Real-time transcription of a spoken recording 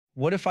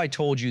What if I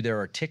told you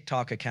there are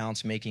TikTok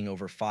accounts making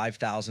over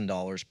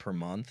 $5,000 per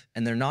month,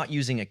 and they're not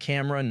using a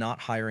camera, not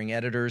hiring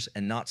editors,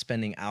 and not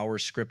spending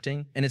hours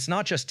scripting? And it's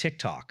not just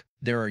TikTok.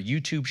 There are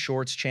YouTube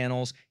Shorts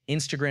channels,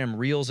 Instagram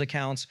Reels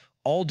accounts,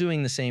 all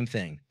doing the same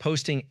thing,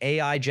 posting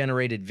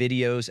AI-generated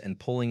videos and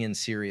pulling in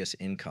serious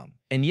income.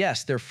 And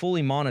yes, they're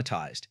fully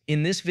monetized.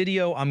 In this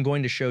video, I'm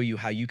going to show you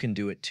how you can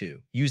do it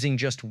too, using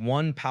just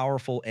one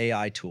powerful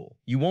AI tool.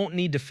 You won't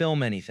need to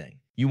film anything.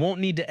 You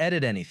won't need to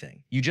edit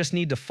anything. You just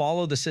need to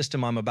follow the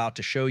system I'm about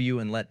to show you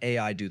and let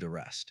AI do the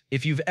rest.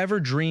 If you've ever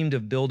dreamed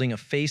of building a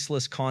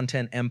faceless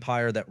content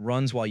empire that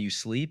runs while you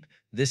sleep,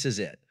 this is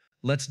it.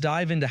 Let's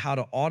dive into how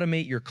to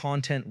automate your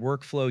content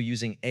workflow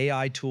using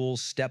AI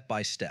tools step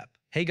by step.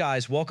 Hey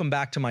guys, welcome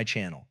back to my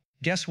channel.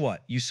 Guess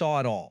what? You saw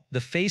it all. The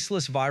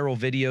faceless viral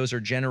videos are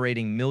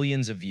generating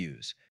millions of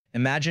views.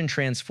 Imagine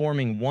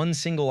transforming one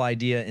single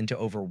idea into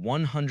over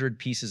 100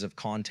 pieces of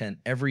content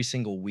every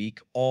single week,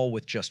 all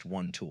with just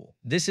one tool.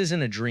 This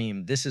isn't a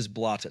dream, this is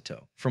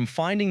Blotato. From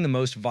finding the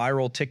most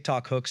viral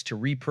TikTok hooks to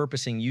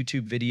repurposing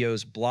YouTube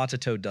videos,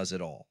 Blotato does it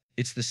all.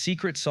 It's the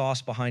secret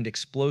sauce behind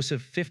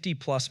explosive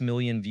 50+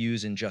 million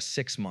views in just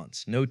 6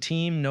 months. No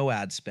team, no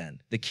ad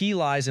spend. The key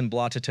lies in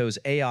Blotato's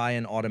AI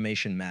and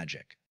automation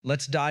magic.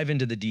 Let's dive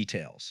into the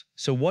details.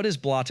 So what is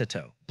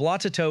Blotato?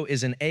 Blotato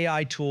is an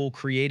AI tool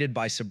created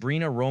by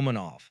Sabrina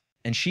Romanov,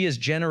 and she has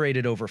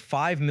generated over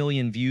 5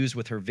 million views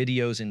with her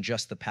videos in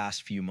just the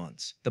past few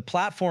months. The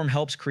platform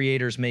helps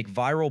creators make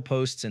viral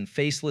posts and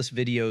faceless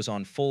videos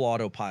on full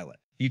autopilot.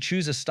 You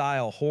choose a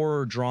style,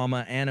 horror,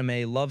 drama,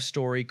 anime, love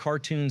story,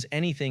 cartoons,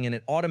 anything, and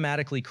it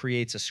automatically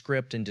creates a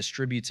script and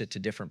distributes it to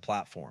different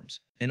platforms.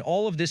 And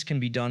all of this can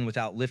be done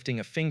without lifting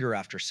a finger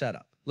after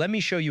setup. Let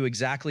me show you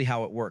exactly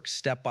how it works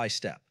step by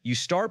step. You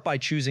start by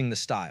choosing the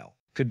style.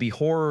 Could be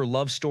horror,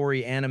 love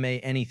story, anime,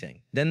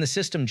 anything. Then the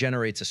system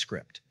generates a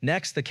script.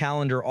 Next, the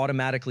calendar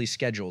automatically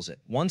schedules it,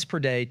 once per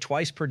day,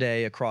 twice per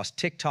day, across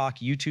TikTok,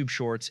 YouTube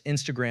Shorts,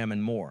 Instagram,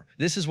 and more.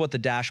 This is what the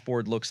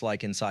dashboard looks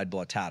like inside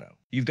Blotato.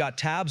 You've got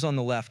tabs on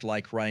the left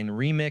like Ryan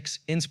Remix,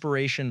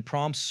 Inspiration,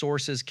 Prompts,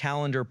 Sources,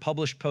 Calendar,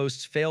 Published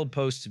Posts, Failed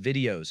Posts,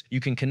 Videos. You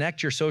can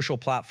connect your social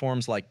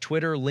platforms like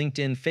Twitter,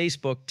 LinkedIn,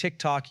 Facebook,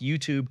 TikTok,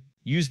 YouTube.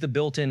 Use the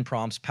built-in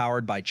prompts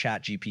powered by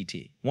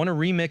ChatGPT. Want to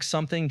remix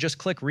something? Just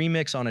click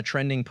Remix on a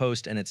trending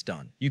post and it's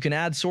done. You can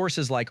add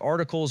sources like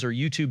articles or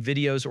YouTube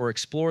videos or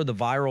explore the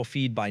viral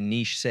feed by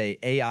niche, say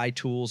AI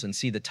tools, and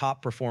see the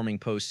top performing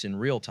posts in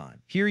real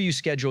time. Here you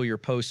schedule your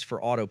posts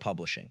for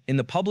auto-publishing. In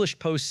the Published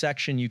Posts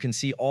section, you can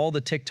see all the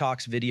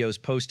TikTok's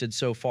videos posted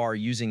so far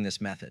using this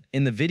method.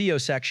 In the Video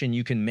section,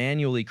 you can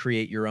manually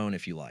create your own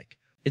if you like.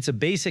 It's a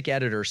basic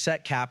editor,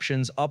 set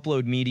captions,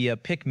 upload media,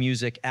 pick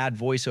music, add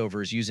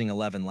voiceovers using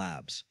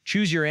ElevenLabs.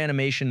 Choose your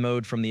animation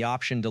mode from the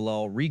option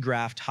Delul,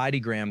 Regraft,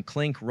 Hideogram,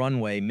 Clink,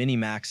 Runway,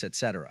 Minimax,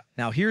 etc.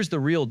 Now here's the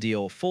real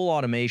deal, full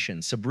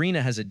automation. Sabrina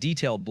has a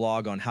detailed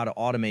blog on how to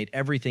automate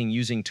everything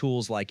using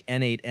tools like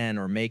N8N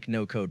or Make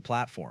No-Code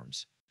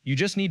platforms. You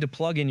just need to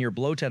plug in your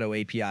Blotato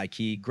API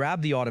key,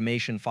 grab the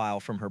automation file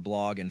from her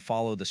blog, and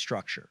follow the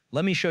structure.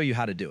 Let me show you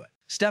how to do it.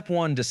 Step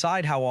 1.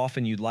 Decide how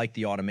often you'd like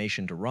the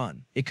automation to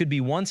run. It could be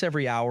once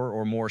every hour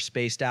or more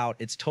spaced out.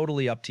 It's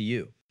totally up to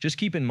you. Just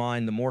keep in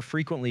mind, the more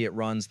frequently it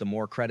runs, the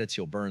more credits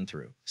you'll burn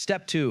through.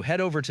 Step 2. Head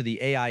over to the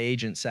AI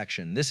agent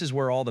section. This is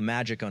where all the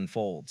magic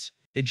unfolds.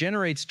 It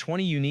generates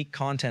 20 unique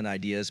content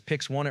ideas,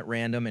 picks one at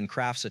random, and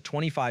crafts a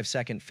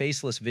 25-second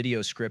faceless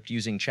video script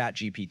using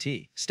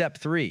ChatGPT. Step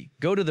 3.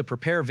 Go to the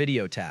Prepare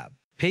Video tab.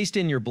 Paste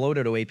in your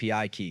Blotato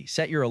API key,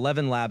 set your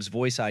ElevenLabs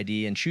Voice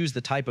ID, and choose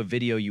the type of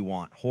video you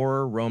want: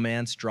 horror,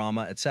 romance,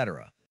 drama,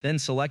 etc. Then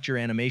select your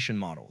animation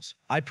models.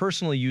 I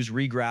personally use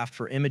Regraft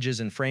for images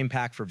and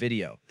FramePack for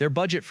video. They're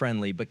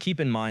budget-friendly, but keep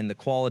in mind the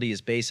quality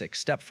is basic.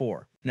 Step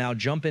 4. Now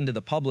jump into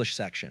the Publish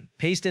section.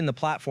 Paste in the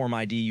platform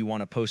ID you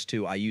want to post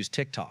to. I use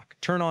TikTok.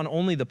 Turn on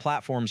only the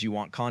platforms you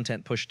want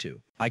content pushed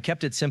to. I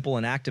kept it simple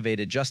and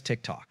activated just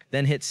TikTok.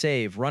 Then hit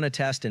save, run a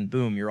test, and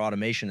boom, your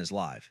automation is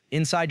live.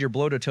 Inside your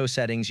Blotato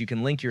settings, you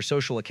can link your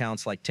social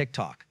accounts like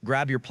TikTok.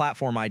 Grab your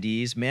platform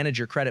IDs, manage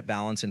your credit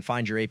balance, and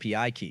find your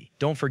API key.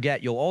 Don't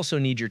forget, you'll also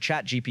need your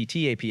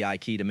ChatGPT API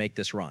key to make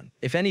this run.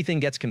 If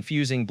anything gets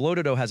confusing,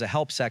 Blotato has a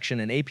help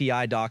section and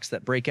API docs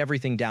that break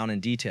everything down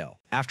in detail.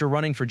 After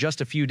running for just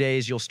a few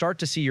days, you'll start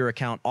to see your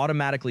account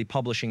automatically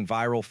publishing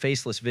viral,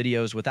 faceless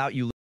videos without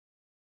you.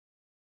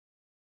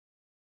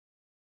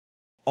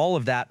 All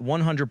of that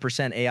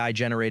 100% AI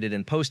generated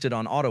and posted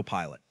on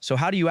autopilot. So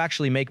how do you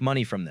actually make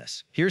money from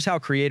this? Here's how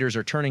creators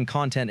are turning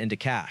content into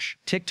cash.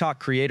 TikTok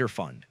Creator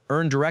Fund.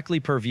 Earn directly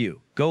per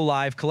view. Go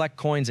live, collect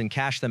coins, and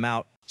cash them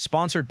out.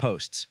 Sponsored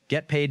posts.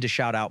 Get paid to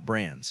shout out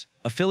brands.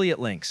 Affiliate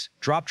links.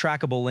 Drop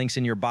trackable links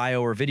in your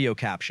bio or video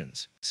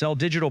captions. Sell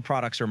digital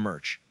products or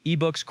merch.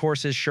 Ebooks,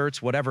 courses,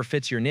 shirts, whatever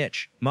fits your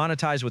niche.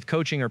 Monetize with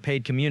coaching or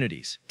paid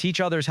communities.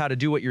 Teach others how to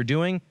do what you're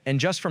doing. And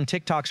just from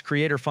TikTok's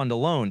Creator Fund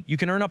alone, you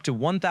can earn up to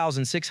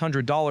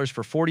 $1,600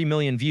 for 40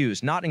 million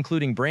views, not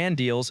including brand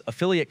deals,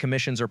 affiliate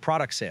commissions, or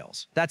product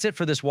sales. That's it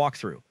for this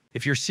walkthrough.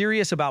 If you're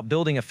serious about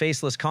building a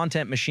faceless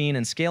content machine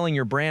and scaling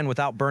your brand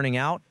without burning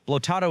out,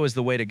 Blotato is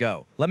the way to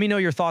go. Let me know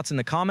your thoughts in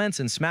the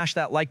comments and smash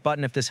that like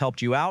button if this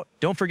helped you out.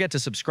 Don't forget to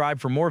subscribe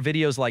for more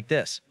videos like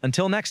this.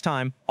 Until next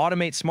time,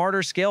 automate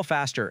smarter, scale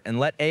faster, and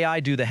let AI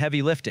do the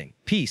heavy lifting.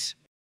 Peace.